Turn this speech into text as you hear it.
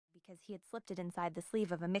because he had slipped it inside the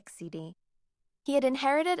sleeve of a mix CD. He had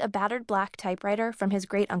inherited a battered black typewriter from his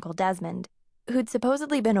great-uncle Desmond, who'd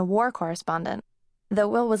supposedly been a war correspondent, though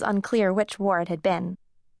Will was unclear which war it had been.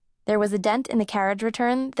 There was a dent in the carriage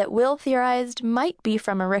return that Will theorized might be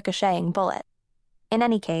from a ricocheting bullet. In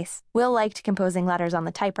any case, Will liked composing letters on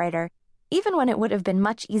the typewriter, even when it would have been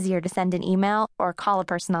much easier to send an email or call a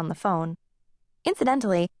person on the phone.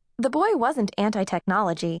 Incidentally, the boy wasn't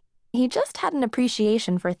anti-technology. He just had an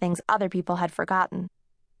appreciation for things other people had forgotten.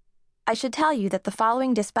 I should tell you that the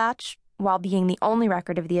following dispatch, while being the only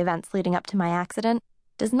record of the events leading up to my accident,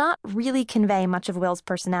 does not really convey much of Will's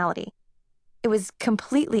personality. It was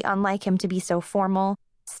completely unlike him to be so formal,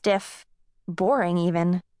 stiff, boring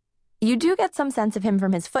even. You do get some sense of him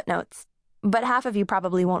from his footnotes, but half of you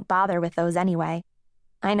probably won't bother with those anyway.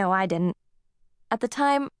 I know I didn't. At the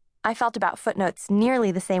time, I felt about footnotes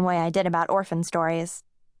nearly the same way I did about orphan stories.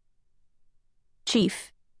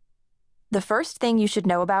 Chief, the first thing you should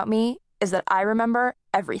know about me is that I remember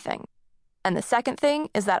everything. And the second thing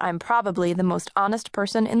is that I'm probably the most honest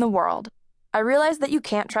person in the world. I realize that you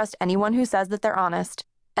can't trust anyone who says that they're honest,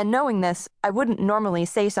 and knowing this, I wouldn't normally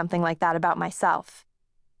say something like that about myself.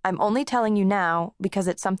 I'm only telling you now because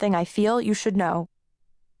it's something I feel you should know.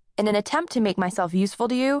 In an attempt to make myself useful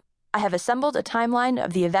to you, I have assembled a timeline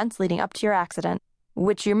of the events leading up to your accident,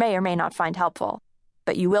 which you may or may not find helpful,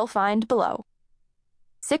 but you will find below.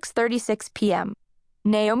 6:36 p.m.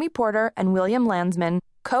 Naomi Porter and William Landsman,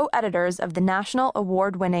 co-editors of the national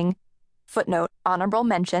award-winning footnote honorable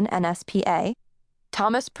mention NSPA,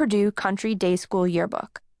 Thomas Purdue Country Day School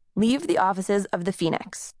Yearbook, leave the offices of the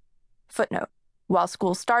Phoenix. Footnote: while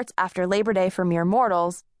school starts after Labor Day for mere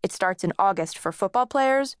mortals, it starts in August for football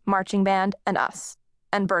players, marching band, and us,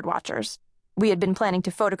 and birdwatchers. We had been planning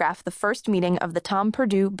to photograph the first meeting of the Tom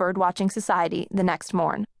Purdue Birdwatching Society the next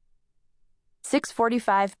morn.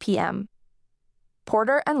 6:45 p.m.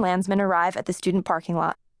 Porter and Landsman arrive at the student parking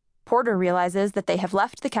lot. Porter realizes that they have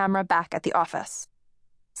left the camera back at the office.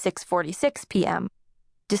 6:46 p.m.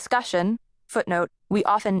 Discussion, footnote, we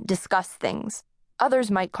often discuss things.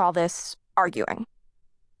 Others might call this arguing.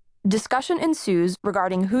 Discussion ensues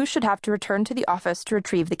regarding who should have to return to the office to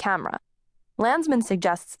retrieve the camera. Landsman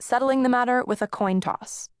suggests settling the matter with a coin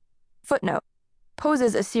toss. Footnote,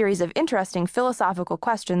 poses a series of interesting philosophical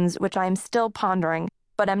questions which I am still pondering,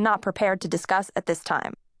 but am not prepared to discuss at this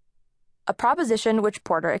time. A proposition which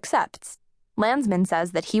Porter accepts. Landsman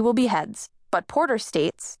says that he will be heads, but Porter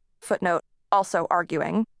states, footnote, also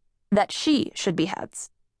arguing, that she should be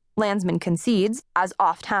heads. Landsman concedes, as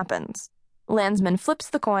oft happens. Landsman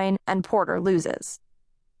flips the coin and Porter loses.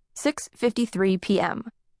 6:53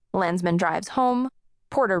 p.m. Landsman drives home.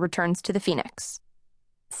 Porter returns to the Phoenix.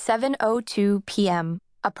 7:02 p.m.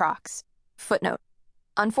 Approx. Footnote.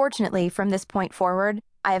 Unfortunately, from this point forward,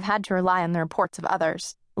 I have had to rely on the reports of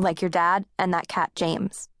others, like your dad and that cat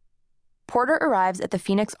James. Porter arrives at the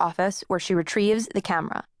Phoenix office where she retrieves the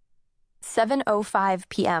camera. 7:05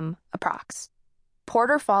 p.m. Approx.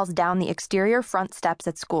 Porter falls down the exterior front steps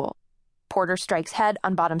at school. Porter strikes head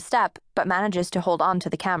on bottom step, but manages to hold on to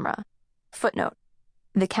the camera. Footnote.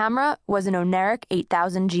 The camera was an Oneric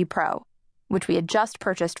 8000G Pro, which we had just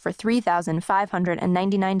purchased for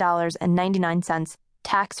 $3,599.99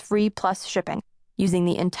 tax-free plus shipping, using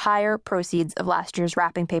the entire proceeds of last year's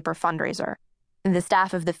wrapping paper fundraiser. The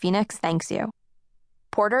staff of the Phoenix thanks you.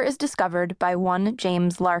 Porter is discovered by one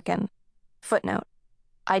James Larkin. Footnote.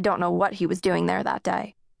 I don't know what he was doing there that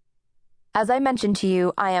day. As I mentioned to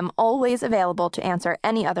you, I am always available to answer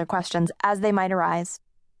any other questions as they might arise.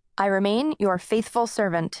 I remain your faithful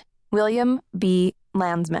servant, William B.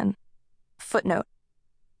 Landsman. Footnote.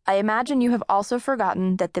 I imagine you have also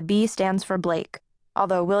forgotten that the B stands for Blake,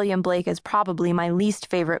 although William Blake is probably my least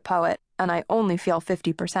favorite poet, and I only feel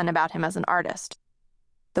 50% about him as an artist.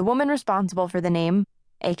 The woman responsible for the name,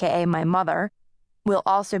 aka my mother, will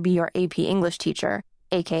also be your AP English teacher,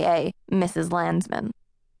 aka Mrs. Landsman.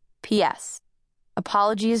 P.S.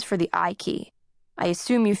 Apologies for the I key. I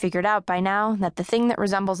assume you figured out by now that the thing that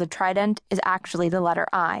resembles a trident is actually the letter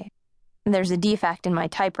I. There's a defect in my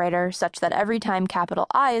typewriter such that every time capital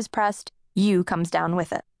I is pressed, U comes down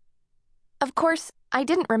with it. Of course, I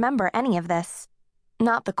didn't remember any of this.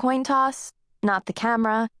 Not the coin toss, not the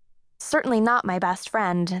camera, certainly not my best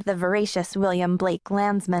friend, the voracious William Blake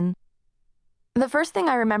Landsman. The first thing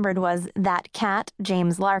I remembered was that cat,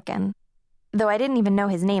 James Larkin, though I didn't even know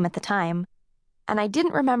his name at the time. And I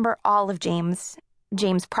didn't remember all of James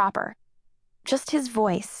proper. Just his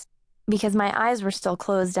voice, because my eyes were still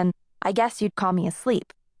closed and I guess you'd call me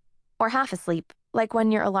asleep. Or half asleep, like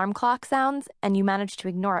when your alarm clock sounds and you manage to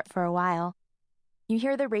ignore it for a while. You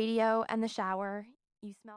hear the radio and the shower, you smell